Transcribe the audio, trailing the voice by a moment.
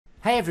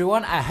Hey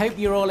everyone, I hope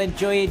you're all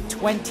enjoying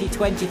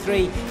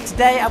 2023.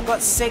 Today I've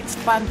got 6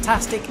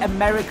 fantastic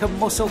American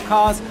muscle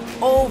cars,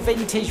 all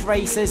vintage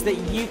racers that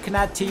you can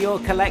add to your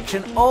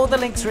collection. All the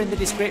links are in the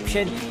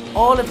description.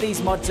 All of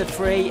these mods are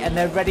free and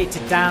they're ready to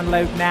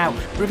download now.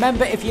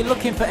 Remember, if you're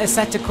looking for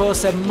Assetto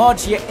Corsa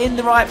mods, you're in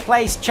the right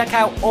place. Check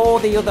out all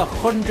the other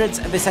hundreds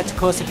of Assetto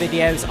Corsa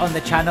videos on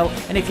the channel.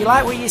 And if you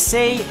like what you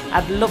see,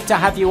 I'd love to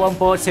have you on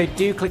board, so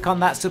do click on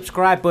that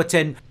subscribe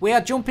button. We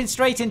are jumping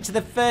straight into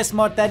the first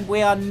mod then.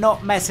 We are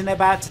not messing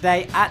about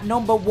today. At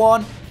number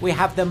 1, we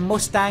have the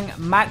Mustang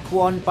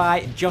Mach-1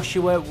 by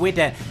Joshua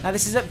Widder. Now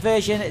this is at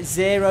version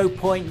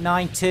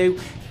 0.92.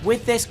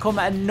 With this come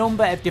a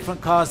number of different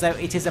cars though.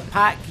 It is a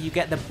pack. You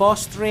get the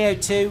Boss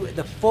 302,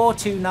 the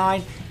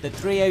 429, the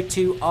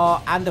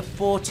 302R and the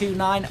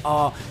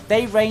 429R.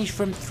 They range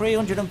from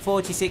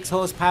 346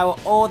 horsepower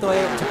all the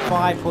way up to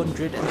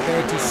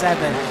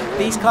 537.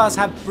 These cars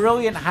have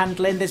brilliant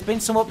handling. There's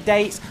been some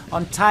updates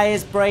on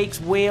tyres,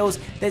 brakes, wheels.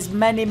 There's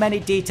many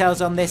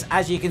details on this,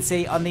 as you can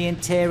see on the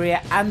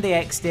interior and the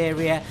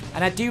exterior.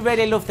 And I do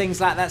really love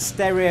things like that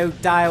stereo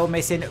dial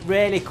missing.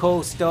 Really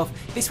cool stuff.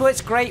 This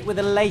works great with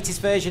the latest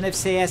version of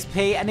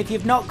CSP, and if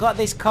you've not got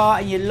this car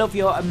and you love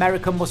your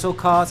American muscle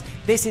cars,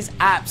 this is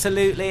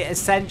absolutely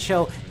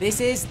essential.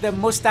 This is the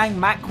Mustang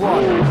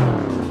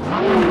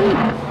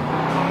Mach-1.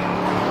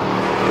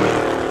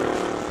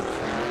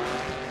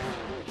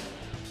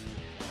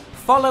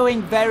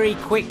 Following very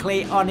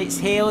quickly on its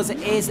heels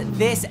is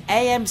this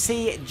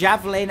AMC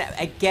Javelin,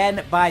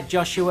 again by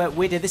Joshua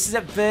Widder. This is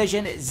at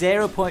version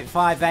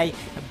 0.5A.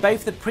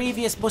 Both the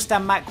previous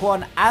Mustang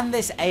Mach-1 and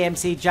this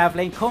AMC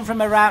Javelin come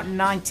from around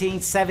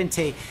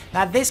 1970.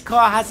 Now this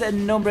car has a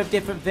number of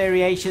different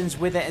variations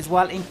with it as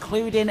well,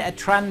 including a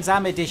Trans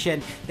Am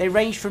edition. They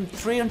range from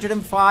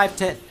 305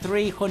 to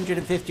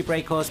 350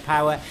 brake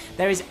horsepower.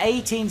 There is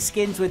 18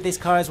 skins with this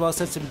car as well,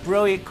 so some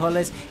brilliant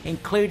colours,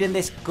 including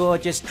this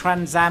gorgeous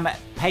Trans Am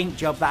paint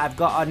job that I've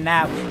got on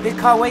now. This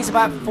car weighs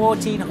about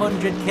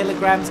 1400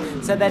 kilograms,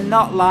 so they're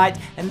not light,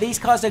 and these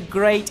cars are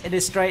great in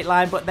a straight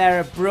line, but they're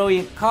a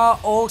brilliant car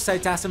also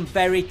to have some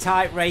very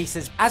tight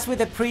races. As with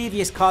the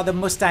previous car, the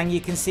Mustang,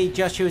 you can see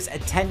Joshua's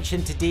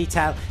attention to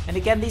detail, and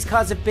again these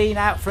cars have been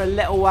out for a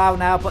little while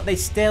now, but they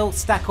still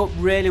stack up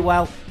really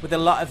well with a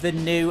lot of the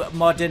new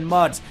modern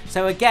mods.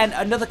 So again,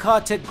 another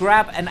car to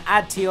grab and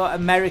add to your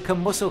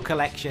American muscle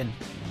collection.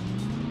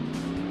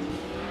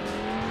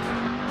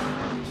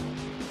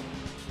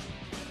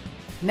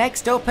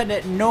 Next up, and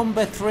at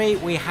number 3,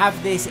 we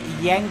have this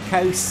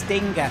BenQ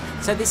Stinger.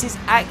 So this is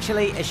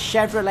actually a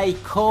Chevrolet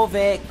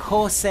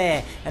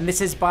Corsair, and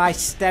this is by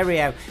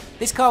Stereo.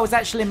 This car was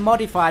actually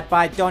modified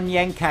by Don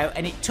Yenko,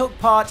 and it took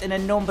part in a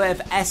number of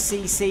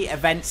SCC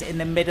events in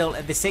the middle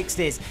of the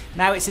 60s.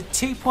 Now it's a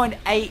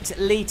 2.8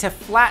 litre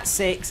flat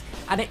 6,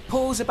 and it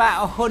pulls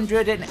about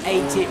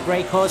 180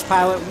 brake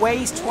horsepower. It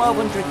weighs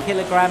 1200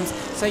 kilograms,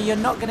 so you're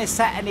not going to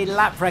set any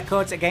lap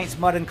records against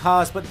modern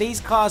cars, but these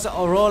cars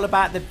are all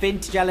about the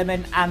vintage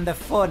element and the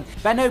fun.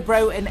 Benno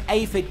Bro and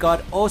Aphid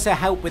God also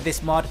help with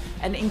this mod,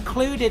 and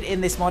included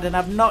in this mod, and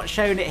I've not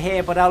shown it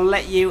here, but I'll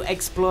let you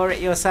explore it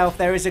yourself,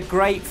 there is a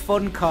great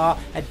fun car,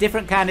 a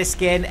different kind of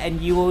skin,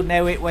 and you will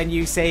know it when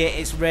you see it.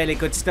 It's really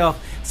good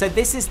stuff. So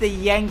this is the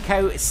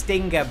BenQ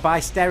Stinger by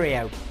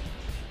Stereo.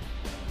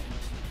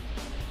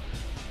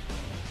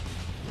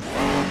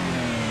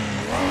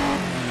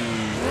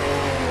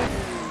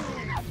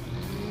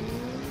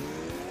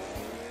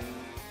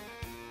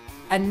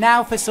 And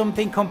now for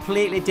something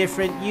completely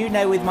different. You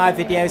know, with my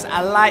videos,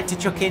 I like to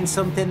chuck in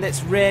something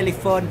that's really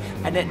fun.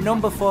 And at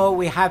number 4,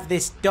 we have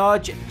this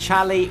Dodge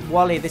Charlie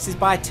Wally. This is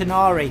by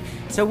Tonari.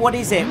 So what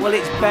is it? Well,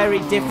 it's very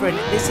different.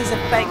 This is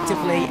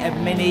effectively a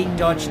mini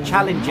Dodge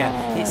Challenger.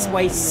 It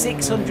weighs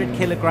 600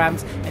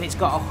 kilograms and it's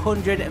got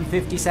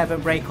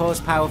 157 brake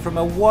horsepower from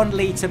a 1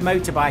 litre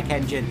motorbike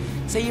engine.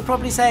 So you're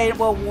probably saying,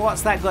 well,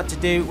 what's that got to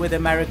do with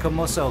American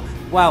muscle?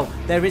 Well,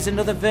 there is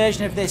another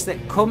version of this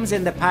that comes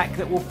in the pack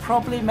that will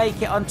probably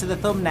make it onto the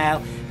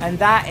thumbnail, and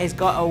that has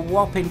got a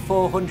whopping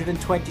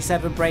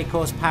 427 brake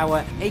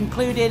horsepower,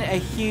 including a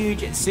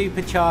huge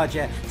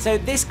supercharger. So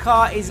this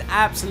car is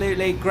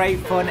absolutely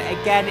great fun.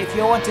 Again, if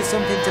you're wanting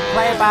something to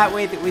play about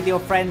with your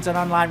friends on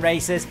online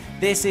races,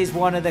 this is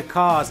one of the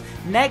cars.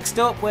 Next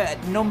up, we're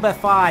at number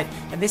 5,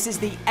 and this is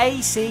the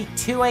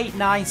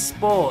AC289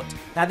 Sport.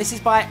 Now this is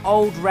by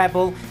Old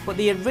Rebel, but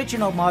the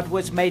original mod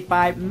was made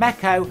by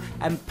Meko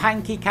and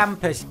Panky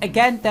Campus.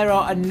 Again, there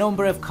are a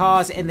number of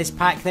cars in this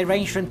pack. They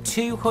range from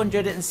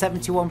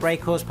 271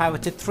 brake horsepower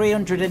to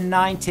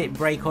 390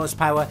 brake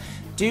horsepower.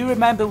 Do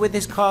remember with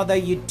this car though,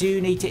 you do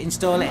need to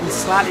install it in a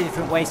slightly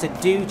different way, so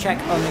do check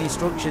on the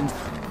instructions.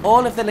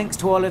 All of the links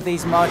to all of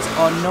these mods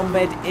are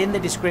numbered in the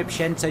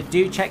description, so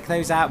do check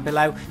those out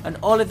below. And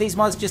all of these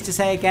mods, just to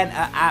say again,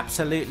 are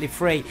absolutely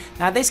free.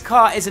 Now this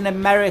car is an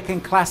American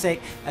classic,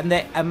 and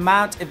the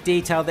amount of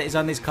detail that is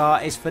on this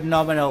car is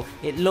phenomenal.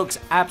 It looks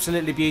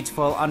absolutely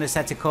beautiful on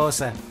Assetto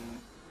Corsa.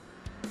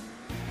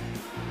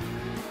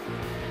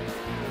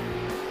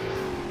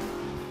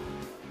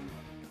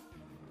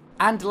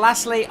 And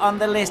lastly on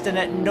the list, and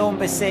at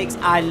number 6,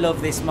 I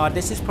love this mod.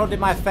 This is probably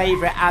my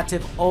favourite out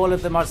of all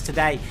of the mods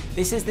today.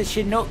 This is the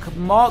Chinook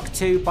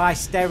Mark II by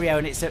Stereo,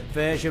 and it's at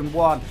version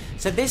 1.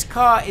 So this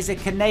car is a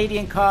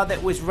Canadian car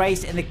that was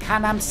raced in the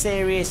Can-Am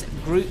Series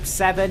Group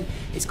 7.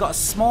 It's got a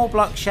small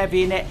block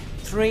Chevy in it,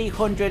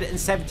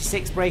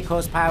 376 brake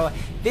horsepower.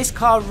 This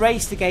car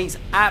raced against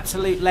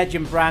absolute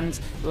legend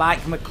brands like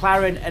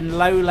McLaren and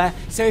Lola.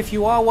 So if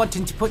you are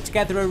wanting to put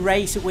together a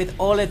race with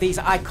all of these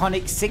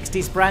iconic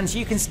 60s brands,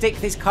 you can stick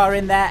this car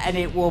in there and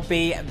it will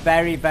be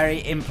very, very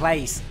in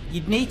place.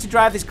 You'd need to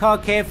drive this car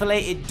carefully.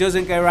 It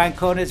doesn't go around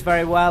corners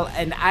very well,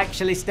 and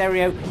actually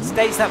Stereo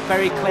states that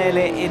very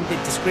clearly in the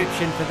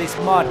description for this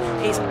mod.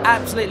 It's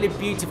absolutely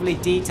beautifully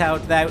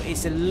detailed though.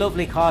 It's a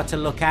lovely car to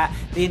look at.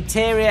 The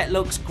interior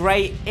looks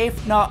great,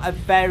 if not a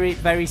very,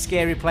 very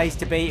scary place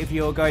to be if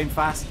you're going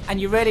fast.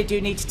 And you really do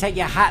need to take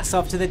your hats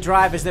off to the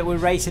drivers that were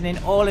racing in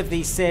all of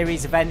these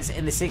series events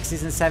in the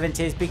 60s and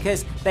 70s,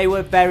 because they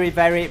were very,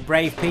 very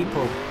brave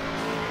people.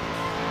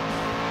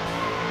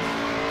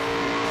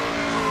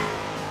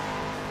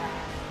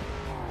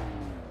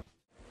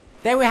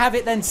 There we have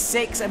it then,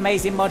 6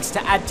 amazing mods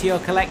to add to your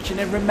collection,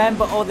 and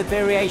remember all the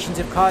variations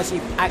of cars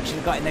you've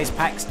actually got in those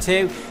packs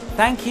too.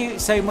 Thank you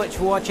so much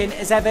for watching.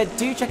 As ever,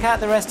 do check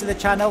out the rest of the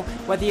channel.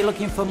 Whether you're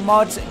looking for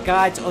mods,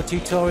 guides or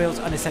tutorials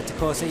on Assetto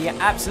Corsa,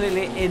 you're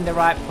absolutely in the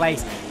right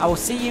place. I will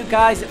see you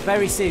guys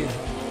very soon.